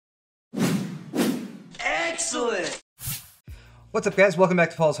Excellent! What's up guys, welcome back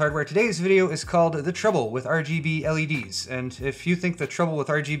to Paul's Hardware. Today's video is called The Trouble with RGB LEDs, and if you think the trouble with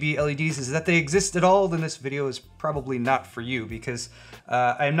RGB LEDs is that they exist at all, then this video is probably not for you, because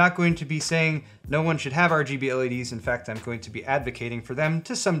I'm not going to be saying no one should have RGB LEDs. In fact, I'm going to be advocating for them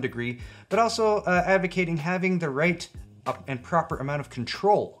to some degree, but also advocating having the right and proper amount of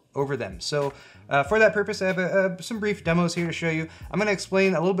control over them. So for that purpose, I have some brief demos here to show you. I'm going to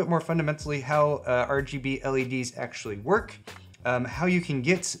explain a little bit more fundamentally how RGB LEDs actually work, how you can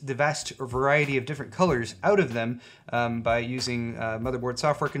get the vast variety of different colors out of them by using motherboard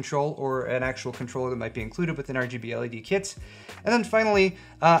software control or an actual controller that might be included with an RGB LED kit. And then finally,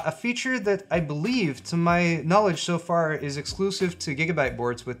 a feature that I believe, to my knowledge so far, is exclusive to Gigabyte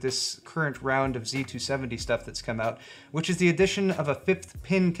boards with this current round of Z270 stuff that's come out, which is the addition of a 5th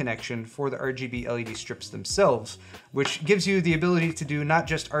pin connection for the RGB LED strips themselves, which gives you the ability to do not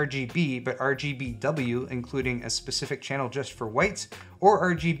just RGB, but RGB-W, including a specific channel just for white, or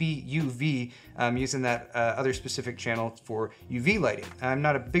RGB-UV, using that other specific channel for UV lighting. I'm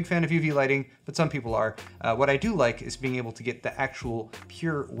not a big fan of UV lighting, but some people are. What I do like is being able to get the actual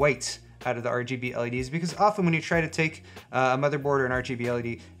pure white out of the RGB LEDs, because often when you try to take a motherboard or an RGB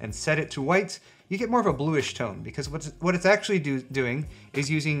LED and set it to white, you get more of a bluish tone, because what it's actually doing is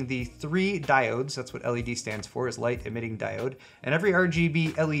using the 3 diodes. That's what LED stands for, is light emitting diode, and every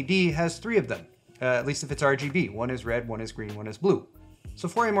RGB LED has 3 of them, at least if it's RGB. One is red, one is green, one is blue. So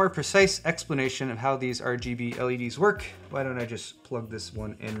for a more precise explanation of how these RGB LEDs work, why don't I just plug this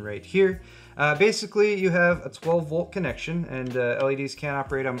one in right here. Basically, you have a 12-volt connection, and LEDs can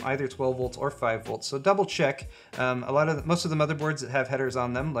operate on either 12 volts or 5 volts. So double check. Most of the motherboards that have headers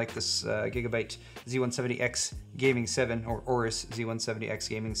on them, like this Gigabyte Z170X Gaming 7 or Aorus Z170X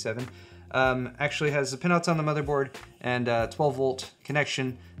Gaming 7, actually has the pinouts on the motherboard and a 12-volt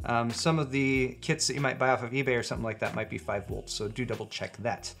connection. Some of the kits that you might buy off of eBay or something like that might be 5 volts, so do double check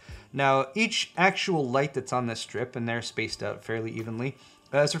that. Now, each actual light that's on this strip, and they're spaced out fairly evenly,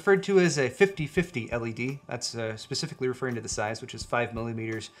 is referred to as a 50/50 LED. That's specifically referring to the size, which is 5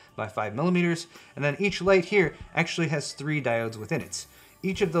 millimeters by 5 millimeters. And then each light here actually has 3 diodes within it.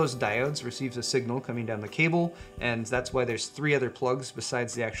 Each of those diodes receives a signal coming down the cable, and that's why there's 3 other plugs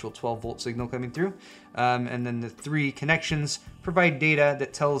besides the actual 12-volt signal coming through. And then the 3 connections provide data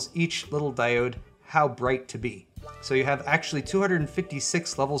that tells each little diode how bright to be. So you have actually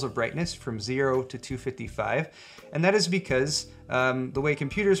 256 levels of brightness from 0 to 255, and that is because the way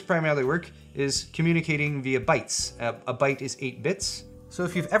computers primarily work is communicating via bytes. A byte is 8 bits. So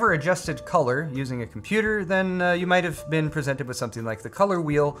if you've ever adjusted color using a computer, then you might have been presented with something like the color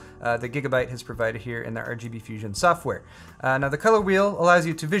wheel that Gigabyte has provided here in the RGB Fusion software. Now the color wheel allows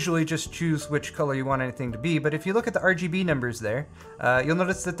you to visually just choose which color you want anything to be, but if you look at the RGB numbers there, you'll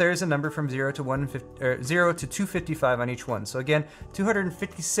notice that there's a number from 0 to 255 on each one. So again,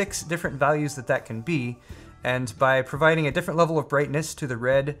 256 different values that can be, and by providing a different level of brightness to the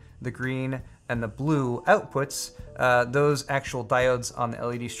red, the green, and the blue outputs, those actual diodes on the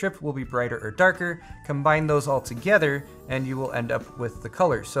LED strip will be brighter or darker. Combine those all together and you will end up with the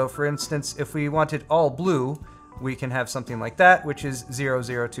color. So for instance, if we wanted all blue, we can have something like that, which is 00,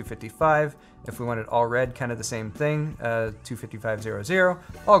 255. If we wanted all red, kind of the same thing, 255, 00.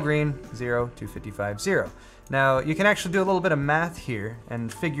 All green, 0, 255, 0. Now, you can actually do a little bit of math here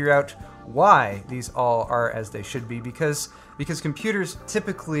and figure out why these all are as they should be, because computers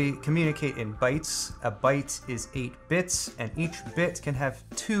typically communicate in bytes. A byte is 8 bits, and each bit can have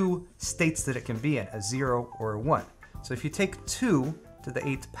 2 states that it can be in, a 0 or a 1. So if you take 2 to the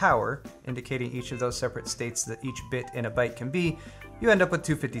 8th power, indicating each of those separate states that each bit in a byte can be, you end up with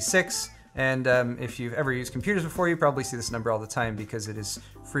 256. And if you've ever used computers before, you probably see this number all the time because it is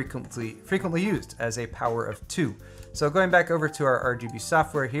frequently used as a power of 2. So going back over to our RGB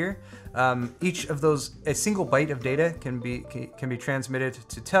software here, each of those, a single byte of data can be transmitted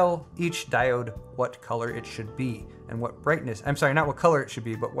to tell each diode what color it should be and what brightness, I'm sorry, not what color it should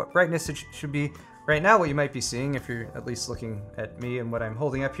be, but what brightness it should be. Right now, what you might be seeing, if you're at least looking at me and what I'm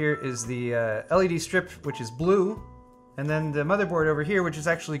holding up here, is the LED strip, which is blue, and then the motherboard over here, which is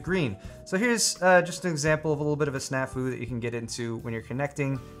actually green. So here's just an example of a little bit of a snafu that you can get into when you're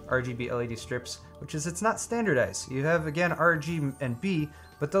connecting RGB LED strips, which is it's not standardized. You have, again, RG and B,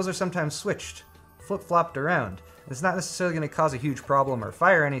 but those are sometimes switched, flip-flopped around. It's not necessarily going to cause a huge problem or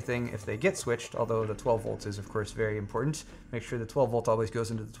fire anything if they get switched, although the 12 volts is, of course, very important. Make sure the 12 volt always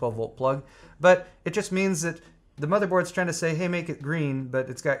goes into the 12 volt plug. But it just means that the motherboard's trying to say, hey, make it green, but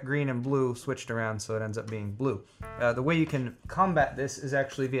it's got green and blue switched around, so it ends up being blue. The way you can combat this is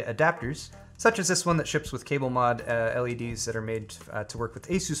actually via adapters. such as this one that ships with cable mod LEDs that are made to work with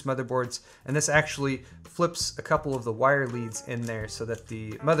ASUS motherboards, and this actually flips a couple of the wire leads in there so that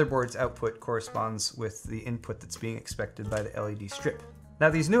the motherboard's output corresponds with the input that's being expected by the LED strip. Now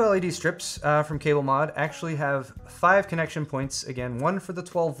these new LED strips from Cable Mod actually have 5 connection points, again, one for the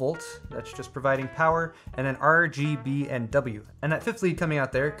 12 volt, that's just providing power, and then RGB and W. And that 5th lead coming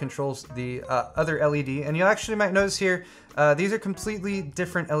out there controls the other LED, and you actually might notice here, these are completely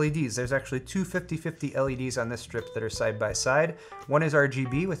different LEDs. There's actually two 50/50 LEDs on this strip that are side by side. One is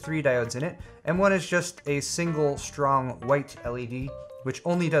RGB with 3 diodes in it, and one is just a single strong white LED, which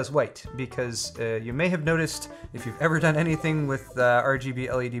only does white, because you may have noticed, if you've ever done anything with RGB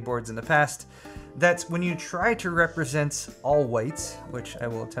LED boards in the past, that when you try to represent all white, which I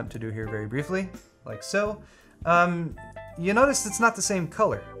will attempt to do here very briefly, like so, you notice it's not the same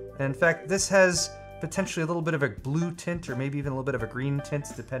color. In fact, this has potentially a little bit of a blue tint, or maybe even a little bit of a green tint,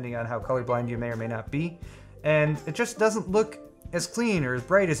 depending on how colorblind you may or may not be, and it just doesn't look as clean or as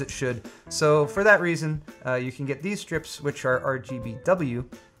bright as it should. So for that reason, you can get these strips, which are RGB-W,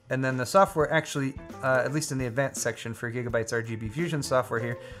 and then the software actually, at least in the advanced section for Gigabyte's RGB Fusion software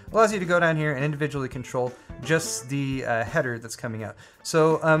here, allows you to go down here and individually control just the header that's coming out.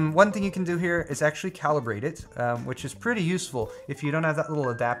 So one thing you can do here is actually calibrate it, which is pretty useful. If you don't have that little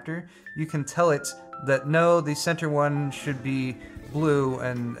adapter, you can tell it that no, the center one should be blue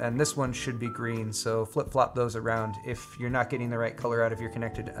and this one should be green, so flip-flop those around if you're not getting the right color out of your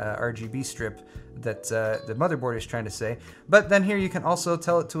connected RGB strip that the motherboard is trying to say. But then here you can also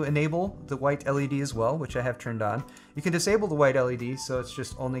tell it to enable the white LED as well, which I have turned on. You can disable the white LED, so it's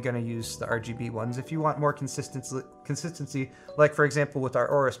just only going to use the RGB ones. If you want more consistency, like for example with our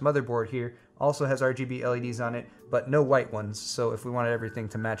Aorus motherboard here, also has RGB LEDs on it, but no white ones, so if we wanted everything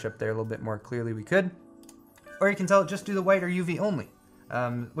to match up there a little bit more clearly, we could. Or you can tell it just do the white or UV only,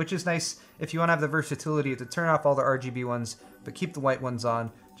 which is nice if you want to have the versatility to turn off all the RGB ones, but keep the white ones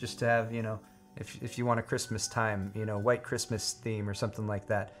on, just to have, you know, if you want a Christmas time, you know, white Christmas theme or something like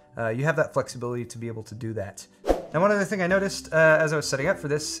that. You have that flexibility to be able to do that. Now, one other thing I noticed as I was setting up for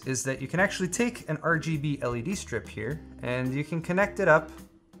this is that you can actually take an RGB LED strip here, and you can connect it up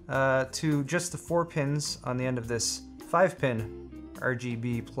to just the 4 pins on the end of this 5-pin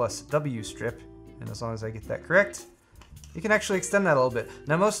RGB plus W strip. And as long as I get that correct, you can actually extend that a little bit.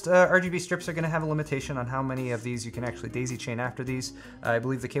 Now most RGB strips are going to have a limitation on how many of these you can actually daisy chain after these. I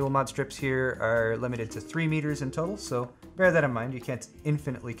believe the cable mod strips here are limited to 3 meters in total, so bear that in mind. You can't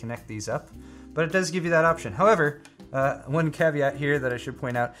infinitely connect these up, but it does give you that option. However, one caveat here that I should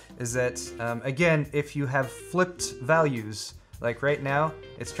point out is that, again, if you have flipped values, like right now,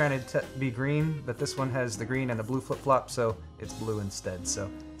 it's trying to be green, but this one has the green and the blue flip-flop, so it's blue instead.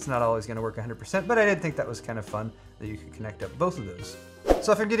 So it's not always going to work 100%, but I did think that was kind of fun that you could connect up both of those.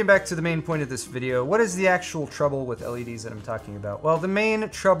 So if I'm getting back to the main point of this video, what is the actual trouble with LEDs that I'm talking about? Well, the main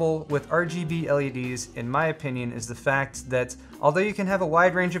trouble with RGB LEDs, in my opinion, is the fact that although you can have a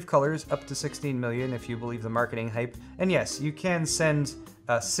wide range of colors, up to 16 million if you believe the marketing hype, and yes, you can send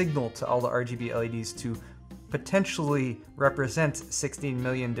a signal to all the RGB LEDs to potentially represent 16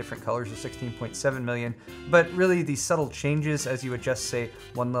 million different colors, or 16.7 million, but really the subtle changes as you adjust, say,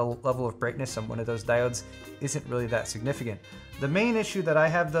 one level of brightness on one of those diodes isn't really that significant. The main issue that I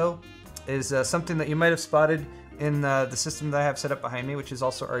have, though, is something that you might have spotted in the system that I have set up behind me, which is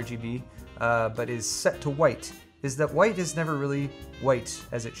also RGB, but is set to white, is that white is never really white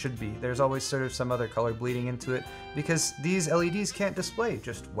as it should be. There's always sort of some other color bleeding into it, because these LEDs can't display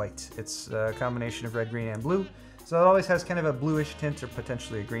just white. It's a combination of red, green, and blue, so it always has kind of a bluish tint or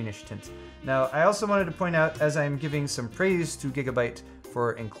potentially a greenish tint. Now, I also wanted to point out, as I'm giving some praise to Gigabyte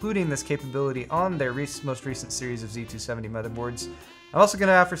for including this capability on their most recent series of Z270 motherboards, I'm also going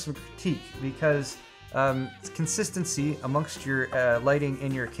to offer some critique, because consistency amongst your lighting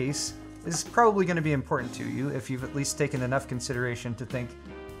in your case is probably going to be important to you if you've at least taken enough consideration to think,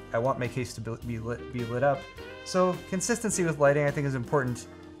 I want my case to be lit up. So consistency with lighting, I think, is important.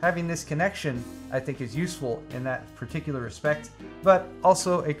 Having this connection, I think, is useful in that particular respect, but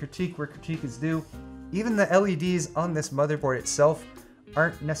also a critique where critique is due. Even the LEDs on this motherboard itself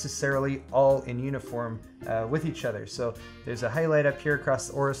aren't necessarily all in uniform with each other. So there's a highlight up here across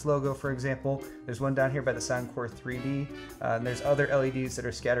the Aorus logo, for example. There's one down here by the Soundcore 3D, and there's other LEDs that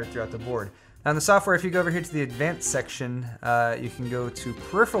are scattered throughout the board. On the software, if you go over here to the advanced section, you can go to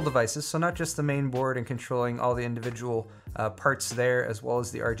peripheral devices, so not just the main board and controlling all the individual parts there, as well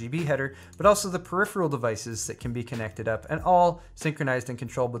as the RGB header, but also the peripheral devices that can be connected up and all synchronized and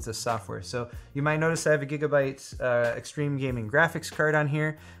controlled with this software. So you might notice I have a Gigabyte Extreme Gaming graphics card on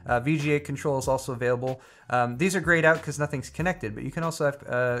here. VGA control is also available. These are grayed out because nothing's connected, but you can also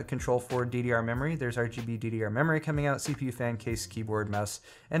have control for DDR memory. There's RGB DDR memory coming out, CPU fan, case, keyboard, mouse,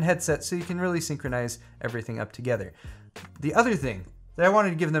 and headset, so you can really synchronize everything up together. The other thing that I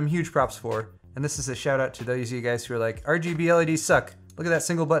wanted to give them huge props for, and this is a shout out to those of you guys who are like, RGB LEDs suck. Look at that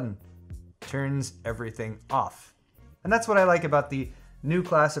single button. Turns everything off. And that's what I like about the new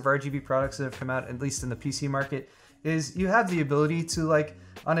class of RGB products that have come out, at least in the PC market, is you have the ability to, like,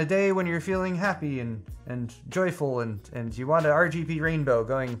 on a day when you're feeling happy and joyful and you want an RGB rainbow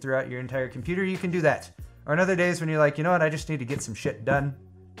going throughout your entire computer, you can do that. Or on other days when you're like, you know what, I just need to get some shit done.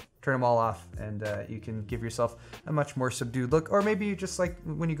 Turn them all off, and you can give yourself a much more subdued look. Or maybe you just like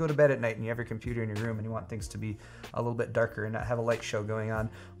when you go to bed at night and you have your computer in your room and you want things to be a little bit darker and not have a light show going on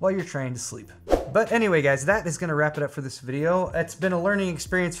while you're trying to sleep. But anyway, guys, that is going to wrap it up for this video. It's been a learning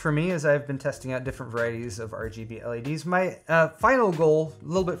experience for me as I've been testing out different varieties of RGB LEDs. My final goal, a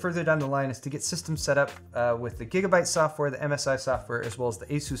little bit further down the line, is to get systems set up with the Gigabyte software, the MSI software, as well as the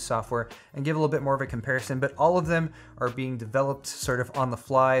Asus software, and give a little bit more of a comparison. But all of them are being developed sort of on the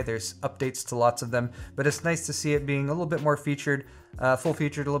fly. There's updates to lots of them, but it's nice to see it being a little bit more featured,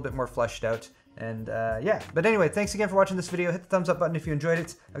 full-featured, a little bit more fleshed out. And yeah, but anyway, thanks again for watching this video. Hit the thumbs up button if you enjoyed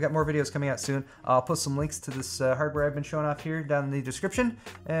it. I've got more videos coming out soon. I'll post some links to this hardware I've been showing off here down in the description.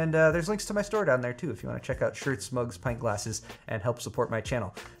 And there's links to my store down there too if you want to check out shirts, mugs, pint glasses, and help support my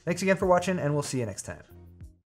channel. Thanks again for watching, and we'll see you next time.